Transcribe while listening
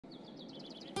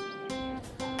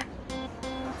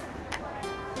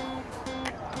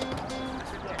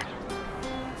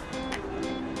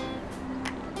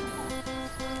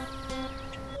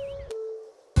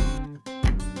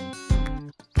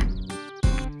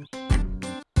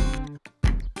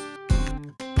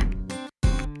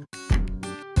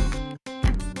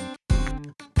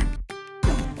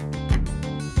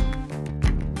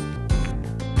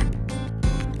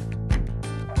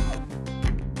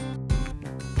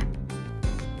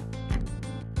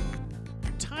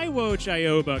Taiwo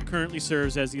Jaiyeoba currently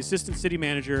serves as the Assistant City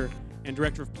Manager and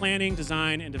Director of Planning,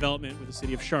 Design, and Development with the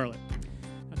City of Charlotte.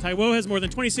 Now, Taiwo has more than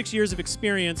 26 years of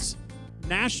experience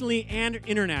nationally and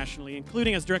internationally,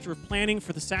 including as Director of Planning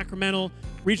for the Sacramento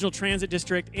Regional Transit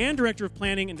District and Director of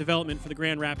Planning and Development for the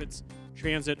Grand Rapids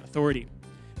Transit Authority.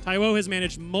 Taiwo has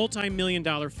managed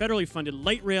multi-million-dollar federally funded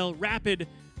light rail,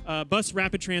 bus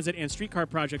rapid transit, and streetcar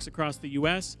projects across the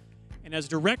U.S., and as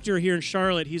director here in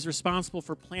Charlotte, he's responsible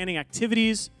for planning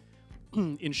activities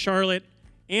in Charlotte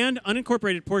and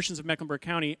unincorporated portions of Mecklenburg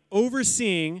County,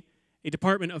 overseeing a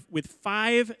department with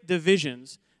 5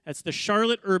 divisions. That's the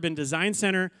Charlotte Urban Design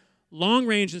Center, Long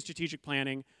Range and Strategic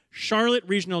Planning, Charlotte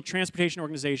Regional Transportation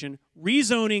Organization,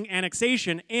 Rezoning,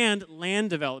 Annexation, and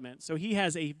Land Development. So he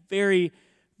has a very,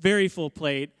 very full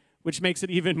plate, which makes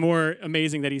it even more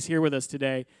amazing that he's here with us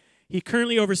today. He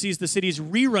currently oversees the city's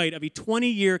rewrite of a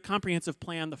 20-year comprehensive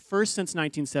plan, the first since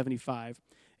 1975,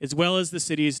 as well as the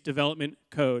city's development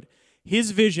code.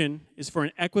 His vision is for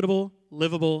an equitable,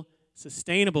 livable,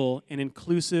 sustainable, and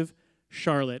inclusive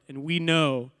Charlotte, and we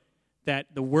know that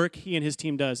the work he and his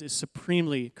team does is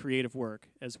supremely creative work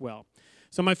as well.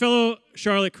 So my fellow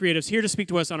Charlotte creatives, here to speak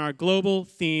to us on our global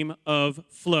theme of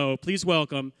flow, please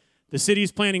welcome the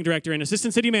city's planning director and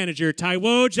assistant city manager,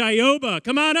 Taiwo Jaiyeoba.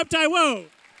 Come on up, Taiwo.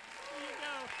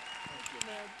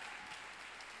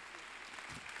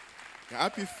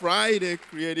 Happy Friday,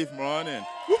 Creative Morning.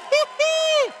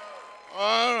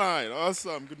 All right,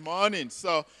 awesome. Good morning.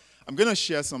 So I'm going to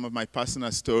share some of my personal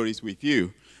stories with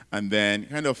you and then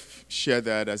kind of share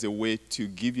that as a way to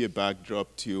give you a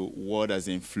backdrop to what has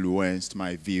influenced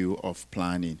my view of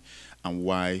planning and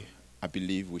why I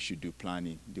believe we should do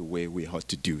planning the way we ought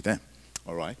to do them.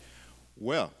 All right?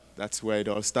 Well, that's where it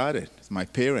all started. It's my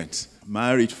parents.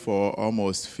 Married for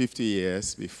almost 50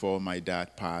 years before my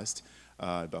dad passed.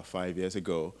 About 5 years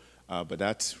ago, but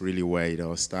that's really where it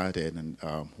all started, and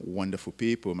wonderful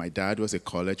people. My dad was a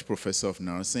college professor of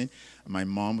nursing. My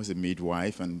mom was a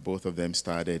midwife, and both of them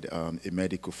started a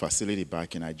medical facility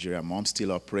back in Nigeria. Mom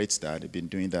still operates that. They've been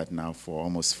doing that now for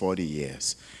almost 40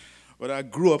 years. But I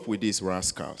grew up with these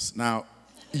rascals. Now,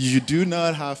 you do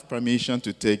not have permission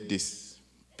to take this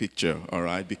picture, all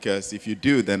right? Because if you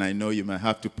do, then I know you might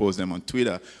have to post them on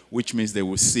Twitter, which means they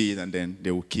will see it and then they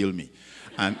will kill me.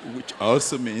 And which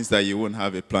also means that you won't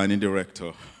have a planning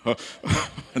director,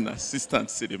 an assistant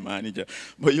city manager.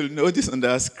 But you'll notice on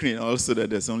that screen also that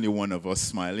there's only one of us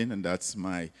smiling, and that's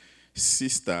my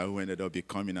sister, who ended up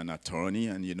becoming an attorney.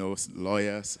 And you know,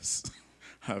 lawyers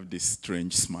have these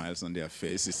strange smiles on their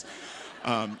faces.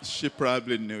 She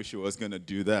probably knew she was going to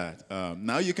do that.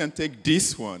 Now you can take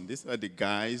this one. These are the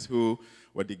guys who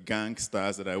were the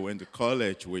gangsters that I went to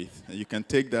college with. And you can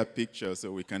take that picture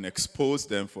so we can expose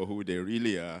them for who they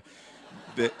really are.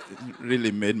 They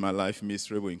really made my life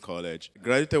miserable in college. I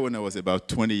graduated when I was about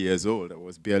 20 years old. I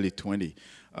was barely 20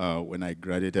 when I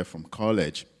graduated from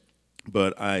college.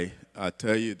 But I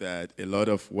tell you that a lot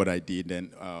of what I did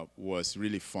then was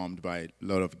really formed by a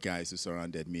lot of guys who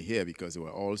surrounded me here because they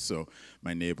were also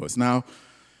my neighbors. Now,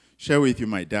 share with you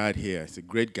my dad here. He's a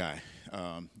great guy.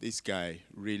 This guy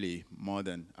really, more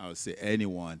than I would say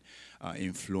anyone,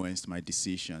 influenced my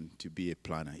decision to be a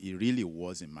planner. It really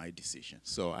wasn't my decision.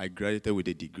 So I graduated with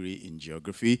a degree in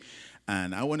geography,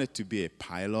 and I wanted to be a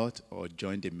pilot or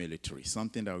join the military,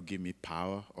 something that would give me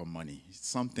power or money,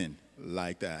 something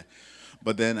like that.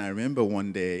 But then I remember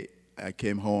one day I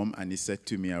came home and he said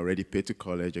to me, I already paid to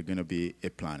college, you're going to be a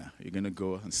planner. You're going to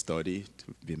go and study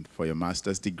for your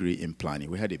master's degree in planning.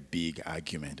 We had a big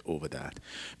argument over that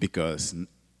because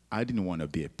I didn't want to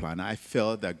be a planner. I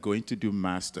felt that going to do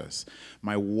masters,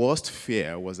 my worst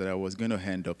fear was that I was going to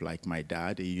end up like my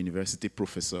dad, a university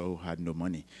professor who had no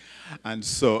money. And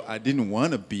so I didn't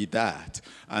want to be that.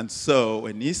 And so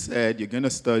when he said, you're going to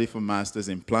study for masters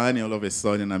in planning, all of a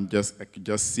sudden I could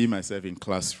just see myself in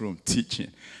classroom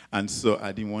teaching. And so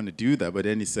I didn't want to do that. But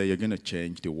then he said, you're going to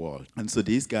change the world. And so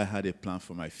this guy had a plan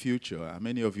for my future. How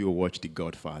many of you watched The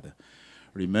Godfather?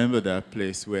 Remember that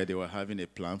place where they were having a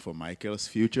plan for Michael's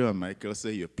future, and Michael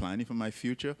said, you're planning for my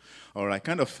future? Or I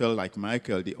kind of felt like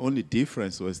Michael. The only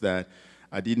difference was that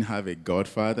I didn't have a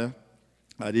godfather,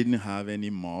 I didn't have any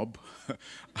mob,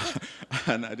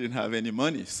 and I didn't have any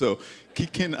money. So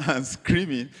kicking and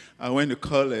screaming, I went to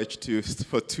college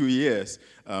for 2 years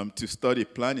to study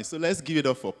planning. So let's give it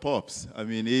up for Pops. I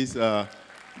mean, he's a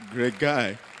great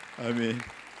guy. I mean,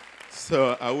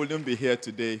 so I wouldn't be here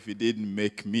today if he didn't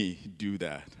make me do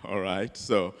that, all right?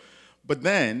 So, but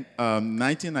then,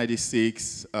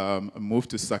 1996, I moved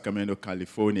to Sacramento,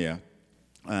 California,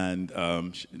 and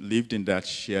lived in that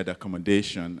shared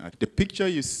accommodation. The picture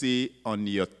you see on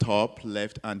your top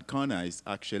left-hand corner is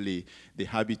actually the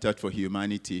Habitat for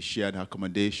Humanity shared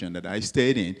accommodation that I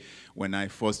stayed in when I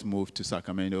first moved to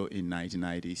Sacramento in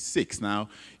 1996. Now,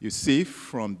 you see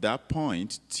from that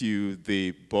point to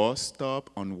the bus stop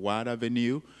on Ward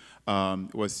Avenue,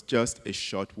 was just a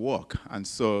short walk. And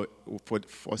so for the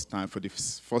first time,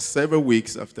 for several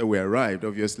weeks after we arrived,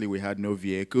 obviously we had no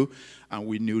vehicle and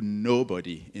we knew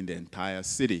nobody in the entire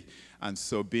city. And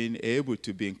so being able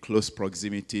to be in close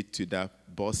proximity to that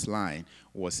bus line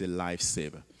was a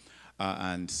lifesaver.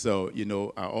 And so, you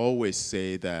know, I always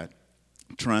say that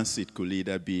transit could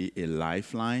either be a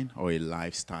lifeline or a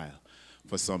lifestyle.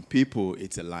 For some people,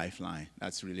 it's a lifeline.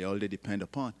 That's really all they depend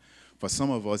upon. For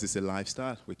some of us, it's a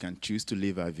lifestyle. We can choose to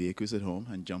leave our vehicles at home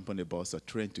and jump on a bus or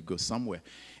train to go somewhere.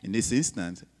 In this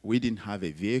instance, we didn't have a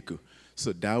vehicle,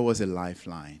 so that was a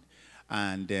lifeline.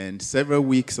 And then several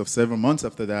months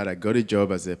after that, I got a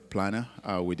job as a planner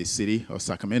with the city of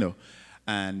Sacramento.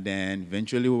 And then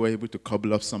eventually we were able to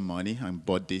cobble up some money and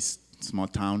bought this small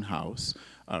townhouse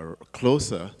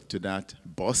closer to that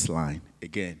bus line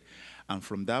again. And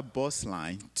from that bus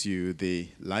line to the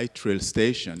light rail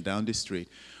station down the street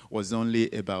was only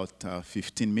about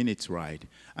 15 minutes ride.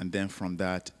 And then from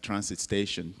that transit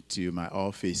station to my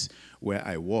office where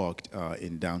I worked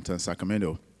in downtown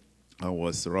Sacramento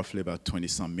was roughly about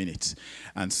 20-some minutes.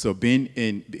 And so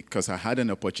because I had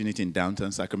an opportunity in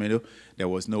downtown Sacramento, there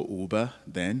was no Uber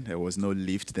then, there was no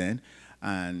Lyft then.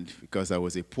 And because I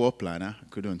was a poor planner, I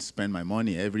couldn't spend my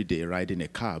money every day riding a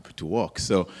cab to work.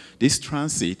 So this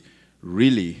transit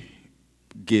really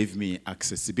gave me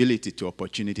accessibility to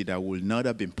opportunity that would not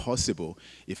have been possible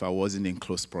if I wasn't in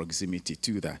close proximity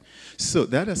to that. So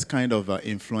that has kind of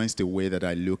influenced the way that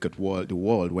I look at the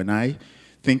world. When I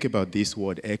think about this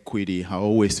word equity, I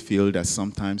always feel that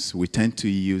sometimes we tend to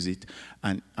use it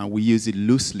and we use it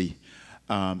loosely.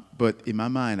 But in my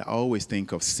mind, I always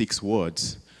think of 6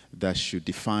 words that should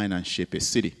define and shape a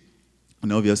city.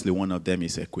 And obviously one of them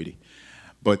is equity.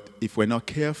 But if we're not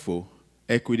careful,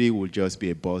 equity will just be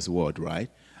a buzzword, right?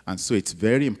 And so it's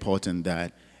very important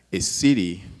that a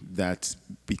city that's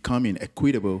becoming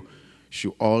equitable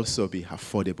should also be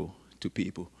affordable to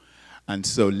people. And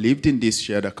so lived in this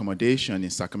shared accommodation in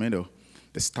Sacramento,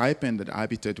 the stipend that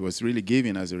Habitat was really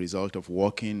giving as a result of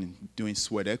working and doing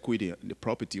sweat equity, the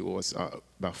property was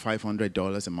about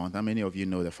 $500 a month. How many of you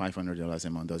know that $500 a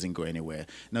month doesn't go anywhere?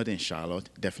 Not in Charlotte,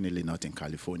 definitely not in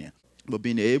California. But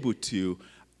being able to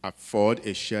afford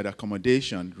a shared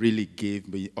accommodation really gave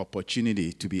me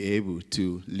opportunity to be able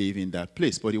to live in that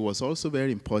place. But it was also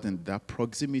very important that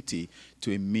proximity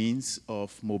to a means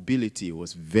of mobility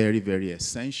was very, very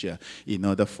essential in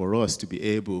order for us to be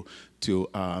able to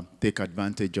take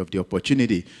advantage of the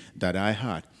opportunity that I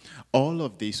had. All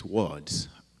of these words,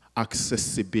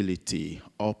 accessibility,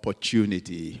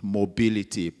 opportunity,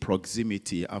 mobility,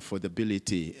 proximity,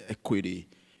 affordability, equity,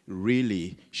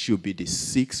 really should be the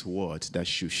 6 words that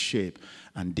should shape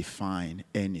and define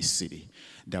any city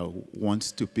that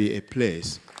wants to be a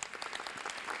place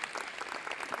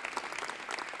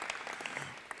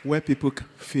where people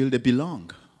feel they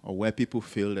belong or where people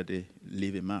feel that they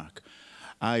leave a mark.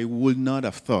 I would not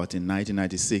have thought in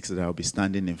 1996 that I would be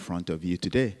standing in front of you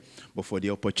today, but for the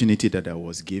opportunity that I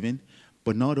was given.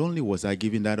 But not only was I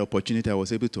given that opportunity, I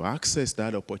was able to access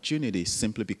that opportunity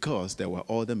simply because there were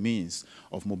other means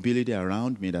of mobility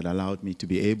around me that allowed me to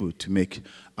be able to make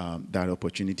that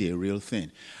opportunity a real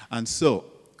thing. And so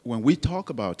when we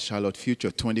talk about Charlotte Future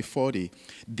 2040,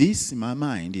 this, in my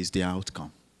mind, is the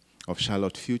outcome of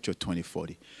Charlotte Future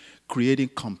 2040, creating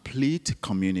complete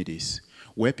communities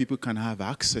where people can have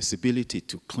accessibility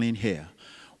to clean air,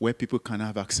 where people can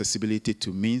have accessibility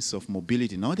to means of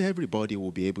mobility. Not everybody will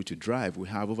be able to drive. We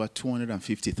have over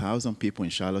 250,000 people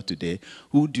in Charlotte today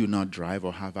who do not drive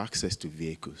or have access to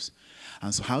vehicles.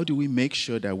 And so how do we make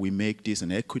sure that we make this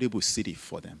an equitable city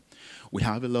for them? We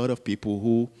have a lot of people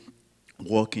who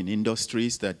work in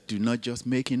industries that do not just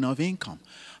make enough income.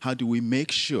 How do we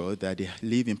make sure that they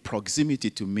live in proximity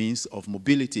to means of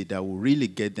mobility that will really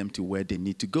get them to where they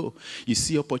need to go? You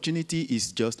see, opportunity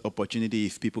is just opportunity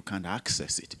if people can't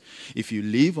access it. If you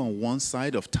live on one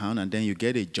side of town and then you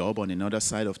get a job on another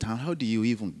side of town, how do you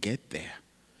even get there?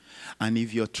 And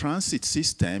if your transit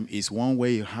system is one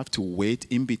where you have to wait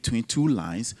in between 2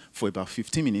 lines for about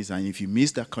 15 minutes, and if you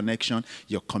miss that connection,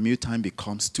 your commute time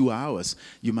becomes 2 hours,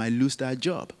 you might lose that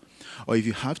job. Or if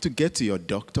you have to get to your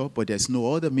doctor, but there's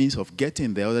no other means of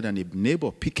getting there other than a neighbor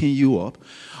picking you up,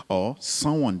 or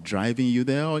someone driving you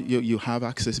there, or you have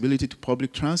accessibility to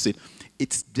public transit,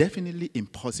 it's definitely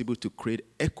impossible to create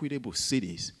equitable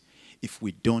cities if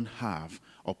we don't have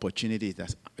opportunities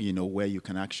that, where you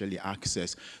can actually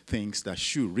access things that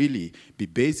should really be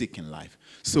basic in life.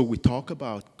 So we talk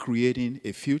about creating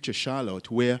a future Charlotte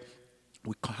where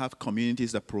we have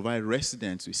communities that provide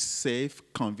residents with safe,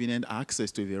 convenient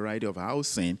access to a variety of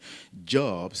housing,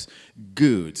 jobs,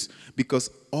 goods, because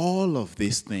all of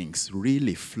these things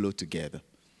really flow together.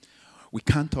 We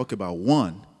can't talk about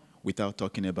one without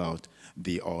talking about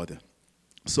the other.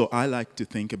 So I like to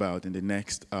think about in the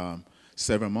next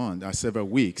several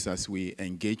weeks as we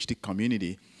engage the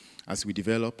community, as we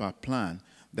develop our plan,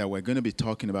 that we're going to be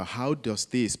talking about how does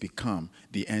this become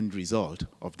the end result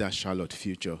of that Charlotte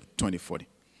Future 2040.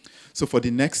 So for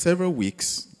the next several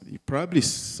weeks, you probably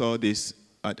saw this.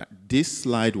 This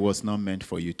slide was not meant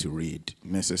for you to read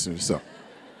necessarily. So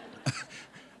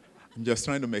I'm just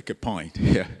trying to make a point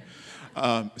here.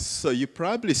 So you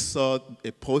probably saw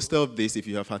a poster of this if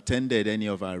you have attended any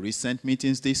of our recent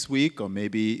meetings this week, or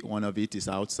maybe one of it is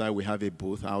outside. We have a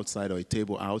booth outside or a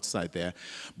table outside there.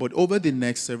 But over the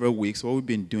next several weeks, what we've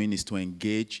been doing is to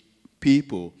engage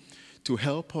people to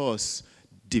help us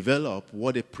develop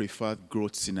what a preferred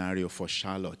growth scenario for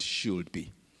Charlotte should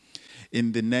be.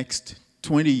 In the next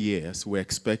 20 years, we're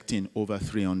expecting over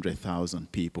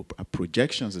 300,000 people. Our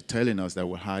projections are telling us that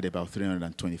we'll add about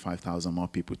 325,000 more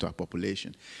people to our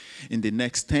population. In the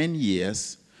next 10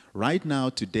 years, right now,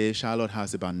 today, Charlotte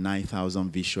has about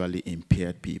 9,000 visually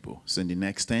impaired people. So in the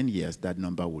next 10 years, that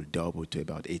number will double to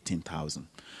about 18,000.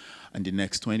 In the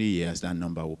next 20 years, that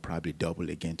number will probably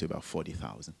double again to about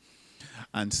 40,000.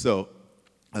 And so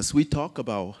as we talk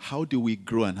about how do we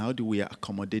grow and how do we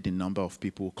accommodate the number of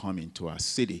people who come into our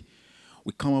city,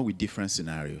 we come up with different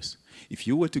scenarios. If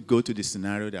you were to go to the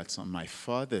scenario that's on my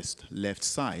farthest left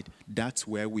side, that's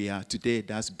where we are today.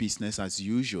 That's business as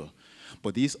usual.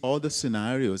 But these other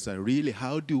scenarios are really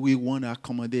how do we want to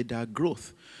accommodate that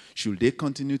growth? Should they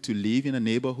continue to live in the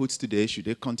neighborhoods today? Should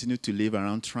they continue to live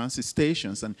around transit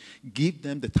stations and give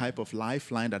them the type of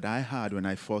lifeline that I had when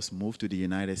I first moved to the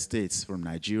United States from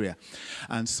Nigeria?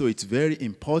 And so it's very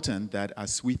important that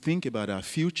as we think about our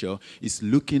future, it's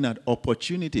looking at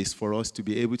opportunities for us to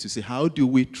be able to say, how do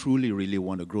we truly, really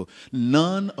want to grow?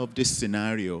 None of this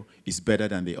scenario is better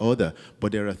than the other,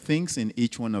 but there are things in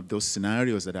each one of those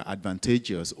scenarios that are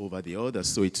advantageous over the other.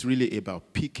 So it's really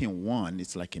about picking one.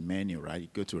 It's like a menu, right? You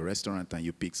go to a restaurant and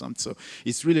you pick some. So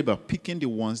it's really about picking the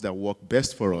ones that work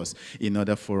best for us in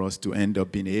order for us to end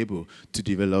up being able to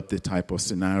develop the type of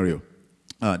scenario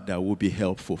that will be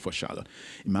helpful for Charlotte.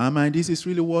 In my mind, this is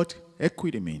really what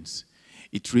equity means.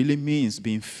 It really means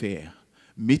being fair,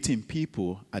 meeting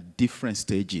people at different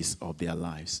stages of their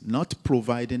lives, not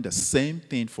providing the same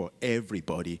thing for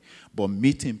everybody, but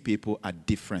meeting people at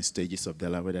different stages of their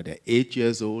life, whether they're 8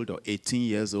 years old or 18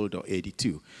 years old or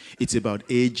 82. It's about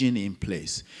aging in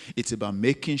place. It's about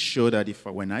making sure that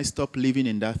when I stop living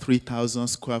in that 3,000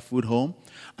 square foot home,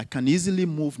 I can easily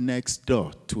move next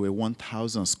door to a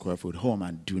 1,000 square foot home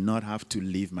and do not have to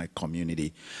leave my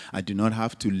community. I do not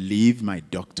have to leave my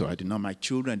doctor. My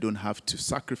children don't have to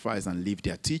sacrifice and leave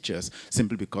their teachers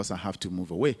simply because I have to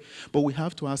move away. But we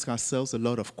have to ask ourselves a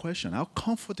lot of questions. How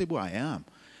comfortable I am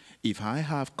if I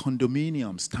have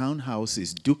condominiums,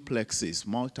 townhouses, duplexes,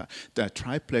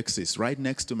 triplexes right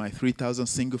next to my 3,000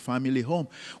 single-family home.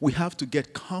 We have to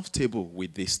get comfortable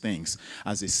with these things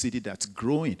as a city that's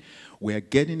growing. We are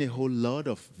getting a whole lot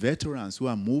of veterans who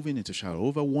are moving into Charlotte.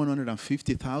 Over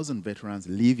 150,000 veterans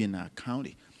live in our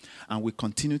county. And we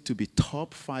continue to be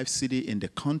top 5 city in the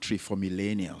country for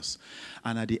millennials.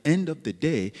 And at the end of the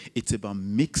day, it's about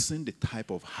mixing the type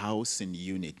of housing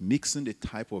unit, mixing the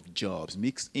type of jobs,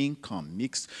 mixed income,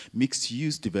 mixed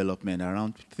use development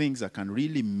around things that can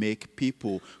really make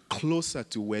people closer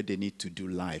to where they need to do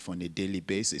life on a daily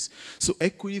basis. So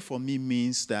equity for me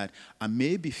means that I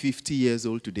may be 50 years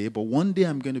old today, but one day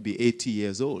I'm going to be 80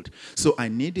 years old. So I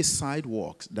need a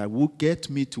sidewalk that will get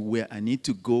me to where I need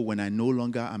to go when I'm no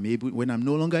longer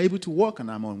able to walk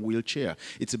and I'm on wheelchair.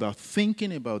 It's about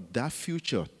thinking about that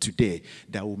future today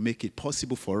that will make it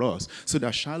possible for us so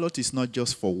that Charlotte is not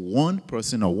just for one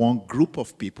person or one group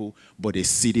of people, but a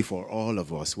city for all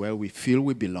of us where we feel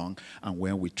we belong and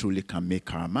where we truly can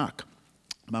make our mark.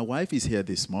 My wife is here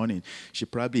this morning. She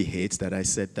probably hates that I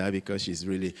said that because she's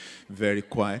really very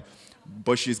quiet.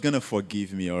 But she's going to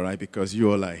forgive me, all right, because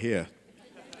you all are here.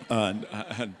 And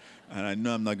I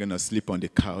know I'm not going to sleep on the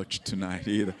couch tonight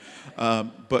either.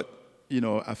 But,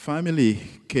 our family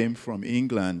came from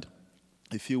England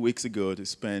a few weeks ago to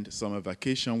spend summer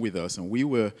vacation with us, and we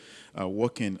were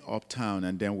walking uptown,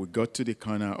 and then we got to the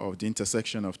corner of the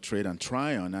intersection of Trade and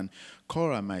Tryon, and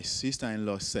Cora, my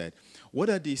sister-in-law, said, what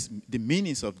are the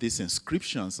meanings of these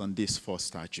inscriptions on these 4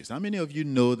 statues? How many of you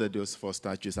know that those 4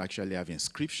 statues actually have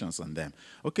inscriptions on them?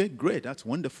 Okay, great, that's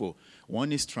wonderful.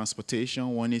 One is transportation,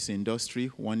 one is industry,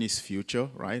 one is future,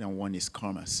 right, and one is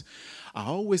commerce. I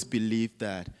always believe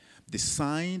that the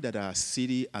sign that our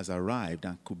city has arrived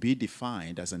and could be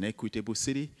defined as an equitable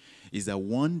city is that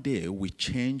one day we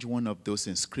change one of those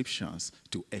inscriptions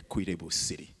to equitable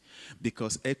city.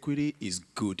 Because equity is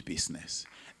good business.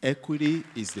 Equity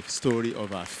is the story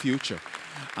of our future.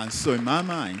 And so in my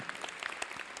mind,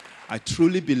 I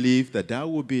truly believe that that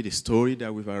will be the story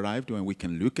that we've arrived when we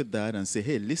can look at that and say,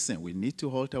 hey, listen, we need to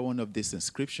alter one of these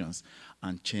inscriptions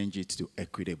and change it to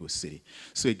equitable city.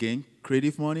 So again,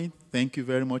 Creative Morning, thank you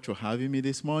very much for having me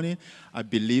this morning. I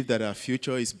believe that our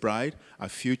future is bright. Our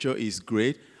future is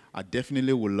great. I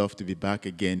definitely would love to be back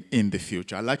again in the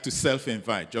future. I'd like to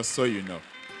self-invite, just so you know.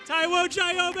 Taiwo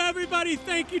Jaiyeoba, everybody.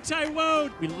 Thank you,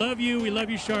 Taiwo. We love you. We love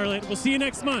you, Charlotte. We'll see you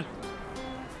next month.